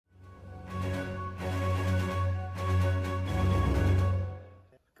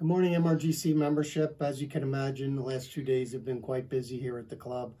Good morning, MRGC membership. As you can imagine, the last 2 days have been quite busy here at the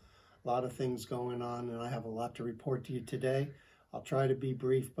club. A lot of things going on, and I have a lot to report to you today. I'll try to be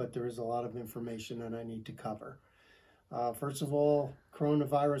brief, but there is a lot of information that I need to cover. First of all,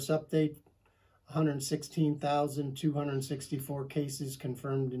 coronavirus update, 116,264 cases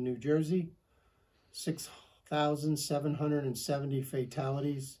confirmed in New Jersey, 6,770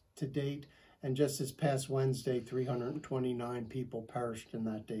 fatalities to date, and just this past Wednesday, 329 people perished in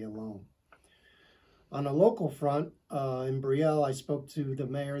that day alone. On a local front, in Brielle, I spoke to the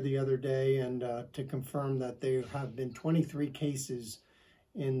mayor the other day and to confirm that there have been 23 cases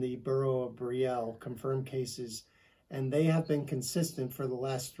in the borough of Brielle, confirmed cases, and they have been consistent for the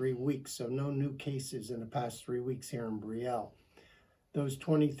last 3 weeks, so no new cases in the past 3 weeks here in Brielle. Those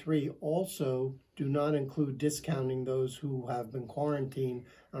 23 also do not include discounting those who have been quarantined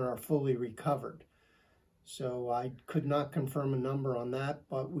and are fully recovered. So I could not confirm a number on that,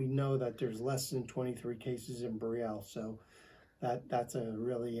 but we know that there's less than 23 cases in Brielle. So that's a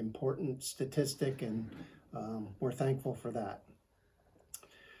really important statistic, and we're thankful for that.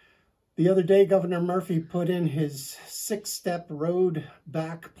 The other day, Governor Murphy put in his 6-step road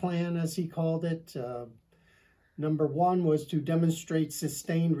back plan, as he called it. Number 1 was to demonstrate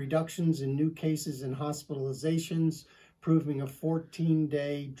sustained reductions in new cases and hospitalizations, proving a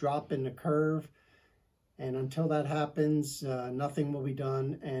 14-day drop in the curve. And until that happens, nothing will be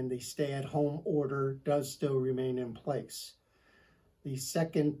done, and the stay-at-home order does still remain in place. The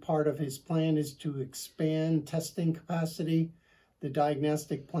second part of his plan is to expand testing capacity. The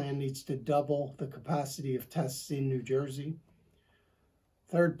diagnostic plan needs to double the capacity of tests in New Jersey.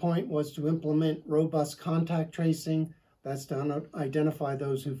 Third point was to implement robust contact tracing. That's to identify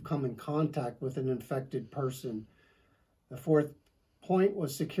those who've come in contact with an infected person. The fourth point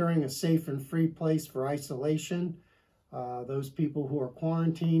was securing a safe and free place for isolation. Those people who are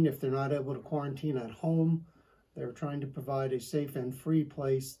quarantined, if they're not able to quarantine at home, they're trying to provide a safe and free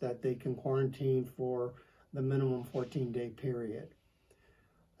place that they can quarantine for the minimum 14-day period.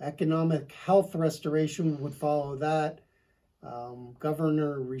 Economic health restoration would follow that.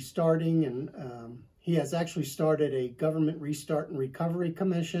 Governor restarting, and he has actually started a government restart and recovery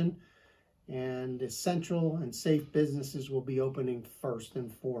commission, and essential and safe businesses will be opening first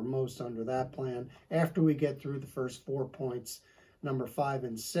and foremost under that plan. After we get through the first 4 points, number 5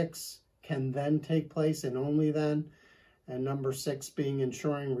 and 6 can then take place, and only then. And number 6 being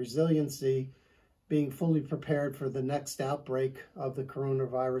ensuring resiliency, being fully prepared for the next outbreak of the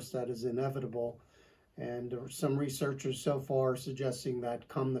coronavirus that is inevitable. And some researchers so far are suggesting that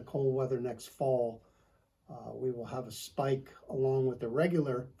come the cold weather next fall, we will have a spike along with the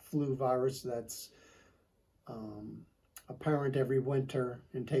regular flu virus that's apparent every winter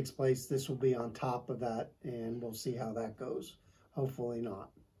and takes place. This will be on top of that, and we'll see how that goes. Hopefully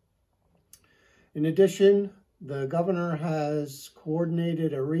not. In addition, the governor has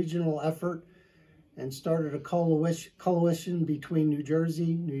coordinated a regional effort and started a coalition between New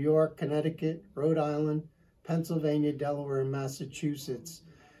Jersey, New York, Connecticut, Rhode Island, Pennsylvania, Delaware, and Massachusetts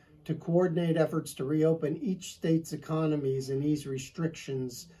to coordinate efforts to reopen each state's economies and ease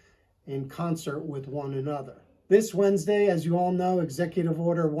restrictions in concert with one another. This Wednesday, as you all know, Executive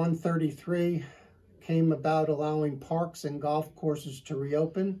Order 133 came about, allowing parks and golf courses to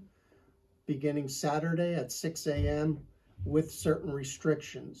reopen beginning Saturday at 6 a.m. with certain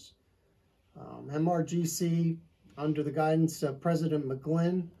restrictions. MRGC, under the guidance of President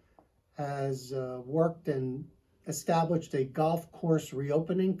McGlynn, has worked and established a golf course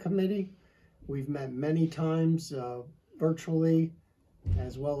reopening committee. We've met many times virtually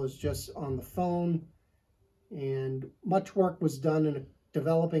as well as just on the phone, and much work was done in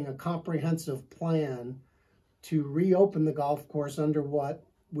developing a comprehensive plan to reopen the golf course under what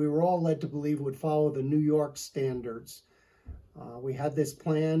we were all led to believe would follow the New York standards. We had this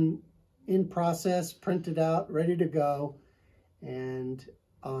plan in process, printed out, ready to go. And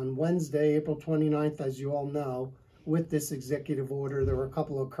on Wednesday, April 29th, as you all know, with this executive order, there were a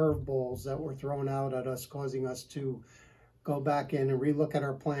couple of curveballs that were thrown out at us, causing us to go back in and relook at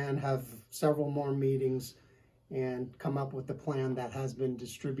our plan, have several more meetings, and come up with the plan that has been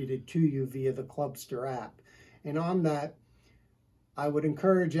distributed to you via the Clubster app. And on that, I would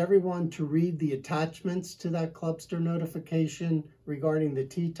encourage everyone to read the attachments to that Clubster notification regarding the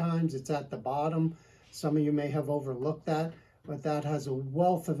tee times. It's at the bottom. Some of you may have overlooked that, but that has a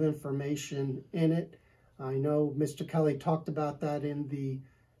wealth of information in it. I know Mr. Kelly talked about that in the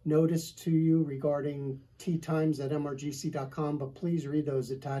notice to you regarding tee times at mrgc.com, but please read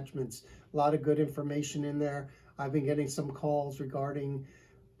those attachments. A lot of good information in there. I've been getting some calls regarding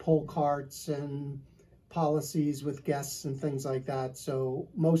pull carts and policies with guests and things like that. So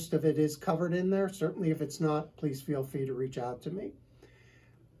most of it is covered in there. Certainly if it's not, please feel free to reach out to me.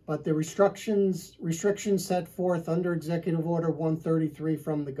 But the restrictions set forth under Executive Order 133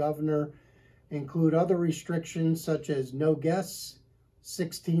 from the governor include other restrictions such as no guests,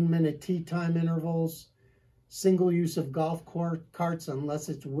 16-minute tee time intervals, single use of golf carts unless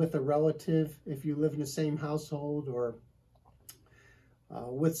it's with a relative, if you live in the same household, or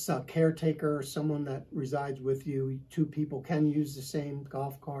with a caretaker or someone that resides with you. 2 people can use the same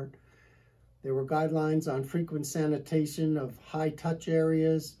golf cart. There were guidelines on frequent sanitation of high-touch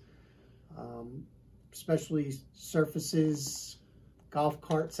areas, especially surfaces, golf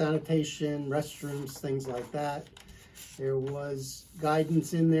cart sanitation, restrooms, things like that. There was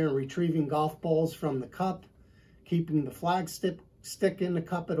guidance in there retrieving golf balls from the cup, keeping the flag stick in the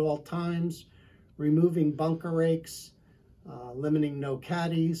cup at all times, removing bunker rakes, limiting no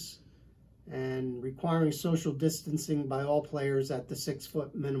caddies, and requiring social distancing by all players at the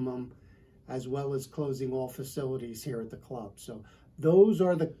 6-foot minimum, as well as closing all facilities here at the club. So those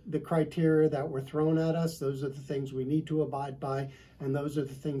are the criteria that were thrown at us. Those are the things we need to abide by, and those are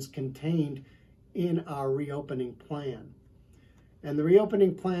the things contained in our reopening plan. And the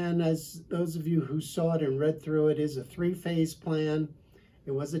reopening plan, as those of you who saw it and read through it, is a 3-phase plan.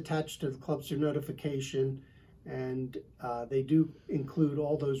 It was attached to the club's notification, and they do include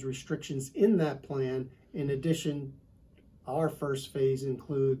all those restrictions in that plan. In addition, our first phase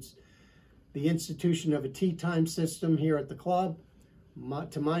includes the institution of a tee time system here at the club.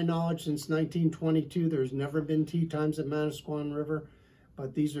 To my knowledge, since 1922, there's never been tee times at Manasquan River,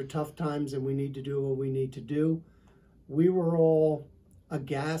 but these are tough times and we need to do what we need to do. We were all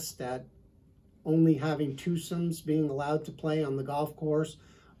aghast at only having twosomes being allowed to play on the golf course,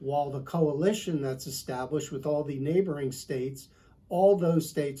 while the coalition that's established with all the neighboring states, all those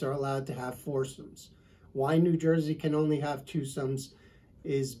states are allowed to have foursomes. Why New Jersey can only have twosomes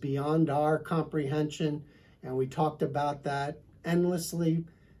is beyond our comprehension, and we talked about that endlessly,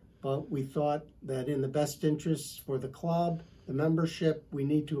 but we thought that in the best interests for the club, the membership, we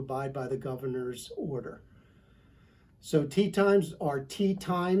need to abide by the governor's order. So tee times are tee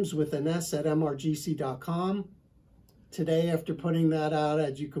times with an S at mrgc.com. Today, after putting that out,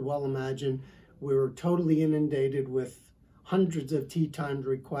 as you could well imagine, we were totally inundated with hundreds of tee time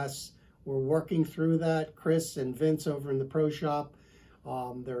requests. We're working through that. Chris and Vince over in the pro shop,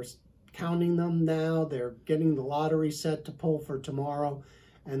 they're counting them now. They're getting the lottery set to pull for tomorrow,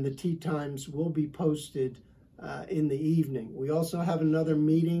 and the tee times will be posted in the evening. We also have another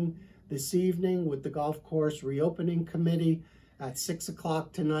meeting this evening with the golf course reopening committee at 6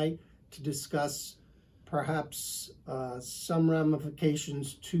 o'clock tonight to discuss perhaps some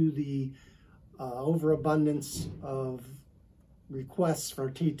ramifications to the overabundance of requests for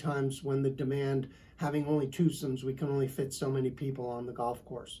tee times when the demand, having only twosomes, we can only fit so many people on the golf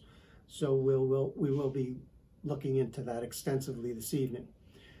course. So we will be looking into that extensively this evening.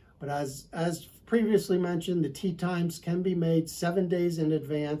 But as previously mentioned, the tee times can be made 7 days in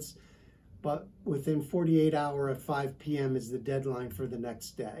advance, but within 48 hours at 5 p.m. is the deadline for the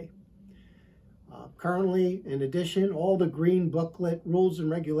next day. Currently, in addition, all the green booklet rules and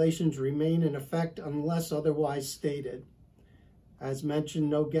regulations remain in effect unless otherwise stated. As mentioned,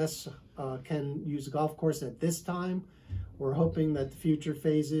 no guests can use the golf course at this time. We're hoping that the future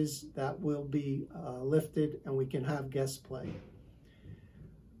phases that will be lifted and we can have guests play.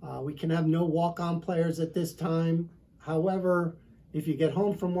 We can have no walk-on players at this time. However, if you get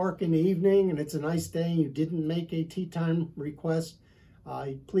home from work in the evening and it's a nice day and you didn't make a tee time request,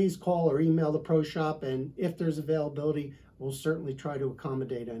 please call or email the pro shop, and if there's availability, we'll certainly try to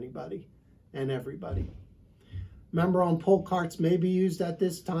accommodate anybody and everybody. Member-owned pull carts may be used at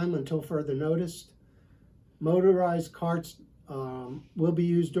this time until further notice. Motorized carts will be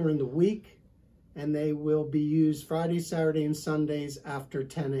used during the week, and they will be used Friday, Saturday, and Sundays after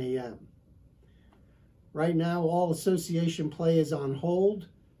 10 a.m. Right now, all association play is on hold,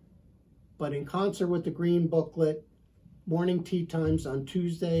 but in concert with the green booklet, morning tee times on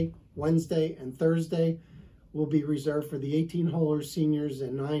Tuesday, Wednesday, and Thursday will be reserved for the 18-holers, seniors,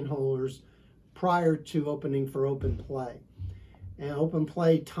 and 9-holers prior to opening for open play. And open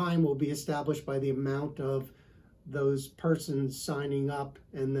play time will be established by the amount of those persons signing up,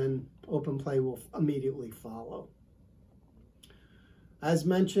 and then open play will immediately follow. As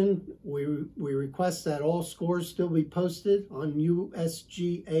mentioned, we request that all scores still be posted on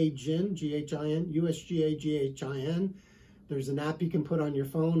USGA GIN, G-H-I-N, USGA G-H-I-N. There's an app you can put on your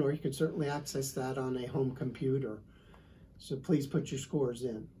phone, or you can certainly access that on a home computer. So please put your scores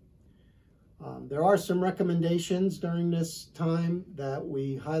in. There are some recommendations during this time that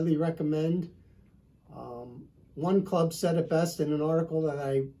we highly recommend. One club said it best in an article that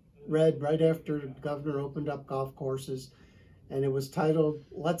I read right after the governor opened up golf courses, and it was titled,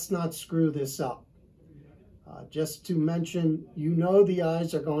 "Let's Not Screw This Up." Just to mention, you know the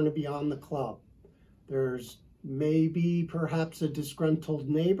eyes are going to be on the club. There's maybe perhaps a disgruntled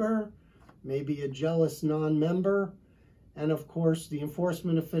neighbor, maybe a jealous non-member, and of course the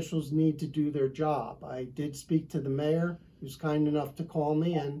enforcement officials need to do their job. I did speak to the mayor, who's kind enough to call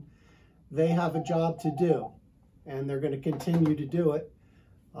me, and they have a job to do, and they're going to continue to do it.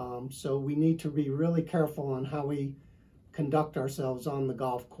 So we need to be really careful on how we conduct ourselves on the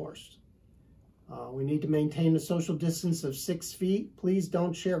golf course. We need to maintain a social distance of 6 feet. Please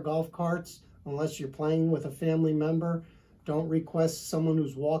don't share golf carts unless you're playing with a family member. Don't request someone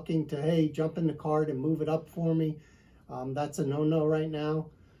who's walking to, hey, jump in the cart and move it up for me. That's a no-no right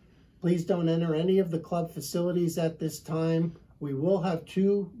now. Please don't enter any of the club facilities at this time. We will have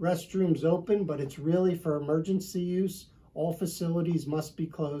 2 restrooms open, but it's really for emergency use. All facilities must be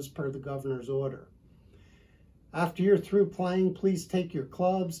closed per the governor's order. After you're through playing, please take your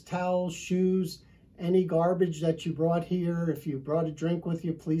clubs, towels, shoes, any garbage that you brought here. If you brought a drink with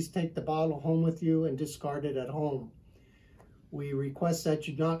you, please take the bottle home with you and discard it at home. We request that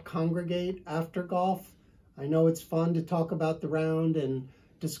you not congregate after golf. I know it's fun to talk about the round and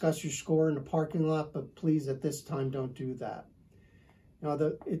discuss your score in the parking lot, but please at this time don't do that. Now,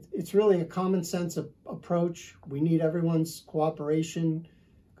 it's really a common sense approach. We need everyone's cooperation,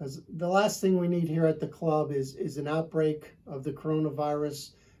 because the last thing we need here at the club is an outbreak of the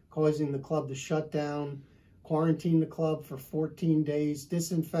coronavirus causing the club to shut down, quarantine the club for 14 days,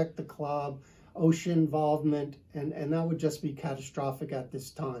 disinfect the club, OSHA involvement, and that would just be catastrophic at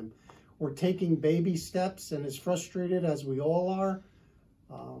this time. We're taking baby steps, and as frustrated as we all are,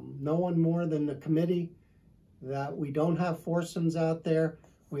 no one more than the committee, that we don't have foursomes out there.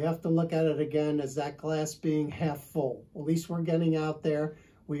 We have to look at it again as that glass being half full. At least we're getting out there.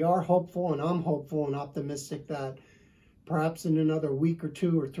 We are hopeful, and I'm hopeful and optimistic that perhaps in another week or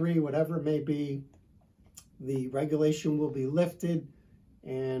 2 or 3, whatever it may be, the regulation will be lifted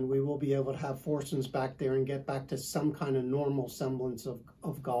and we will be able to have foursomes back there and get back to some kind of normal semblance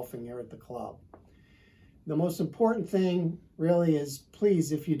of golfing here at the club. The most important thing really is,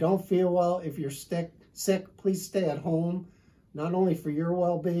 please, if you don't feel well, if you're sick, please stay at home, not only for your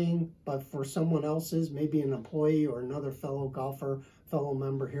well-being, but for someone else's, maybe an employee or another fellow golfer, fellow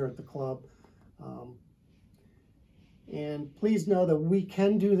member here at the club. And please know that we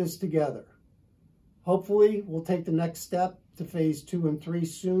can do this together. Hopefully, we'll take the next step to phase 2 and 3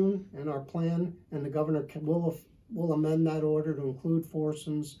 soon, and our plan, and the governor will amend that order to include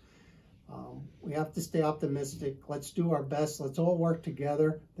foursomes. We have to stay optimistic. Let's do our best. Let's all work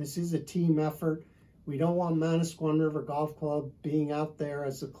together. This is a team effort. We don't want Manasquan River Golf Club being out there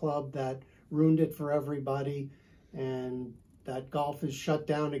as a club that ruined it for everybody, and that golf is shut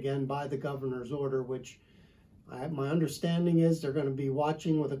down again by the governor's order, which my understanding is they're going to be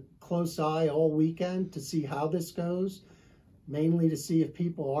watching with a close eye all weekend to see how this goes, mainly to see if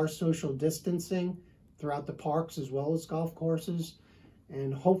people are social distancing throughout the parks as well as golf courses,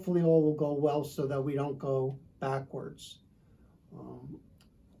 and hopefully all will go well so that we don't go backwards.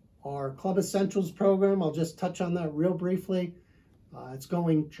 Our Club Essentials program, I'll just touch on that real briefly. It's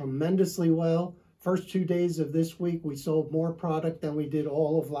going tremendously well. First 2 days of this week, we sold more product than we did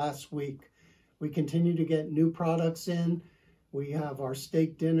all of last week. We continue to get new products in. We have our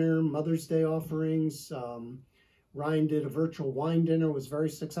steak dinner, Mother's Day offerings. Ryan did a virtual wine dinner, was very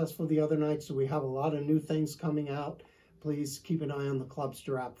successful the other night, so we have a lot of new things coming out. Please keep an eye on the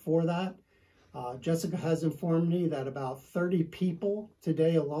Clubster app for that. Jessica has informed me that about 30 people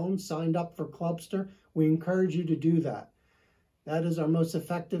today alone signed up for Clubster. We encourage you to do that. That is our most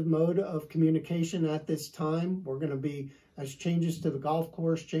effective mode of communication at this time. We're going to be, as changes to the golf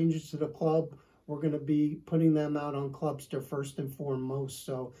course, changes to the club, we're going to be putting them out on Clubster first and foremost.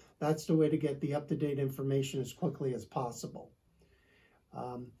 So that's the way to get the up-to-date information as quickly as possible.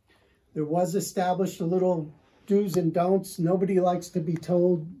 There was established a little do's and don'ts. Nobody likes to be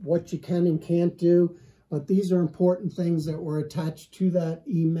told what you can and can't do, but these are important things that were attached to that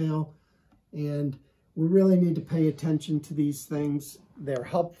email, and we really need to pay attention to these things. They're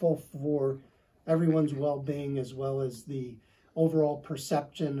helpful for everyone's well-being as well as the overall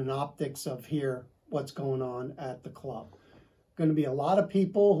perception and optics of what's going on at the club. Going to be a lot of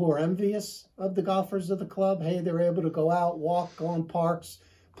people who are envious of the golfers of the club. Hey, they're able to go out, walk, go in parks,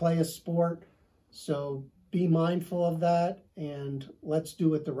 play a sport. So be mindful of that, and let's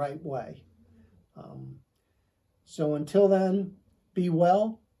do it the right way. So until then, be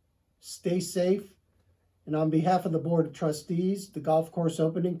well, stay safe, and on behalf of the Board of Trustees, the Golf Course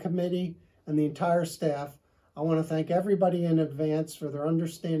Opening Committee, and the entire staff. I want to thank everybody in advance for their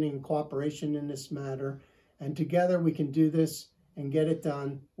understanding and cooperation in this matter. And together we can do this and get it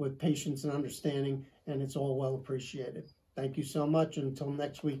done with patience and understanding, and it's all well appreciated. Thank you so much. Until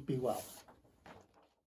next week, be well.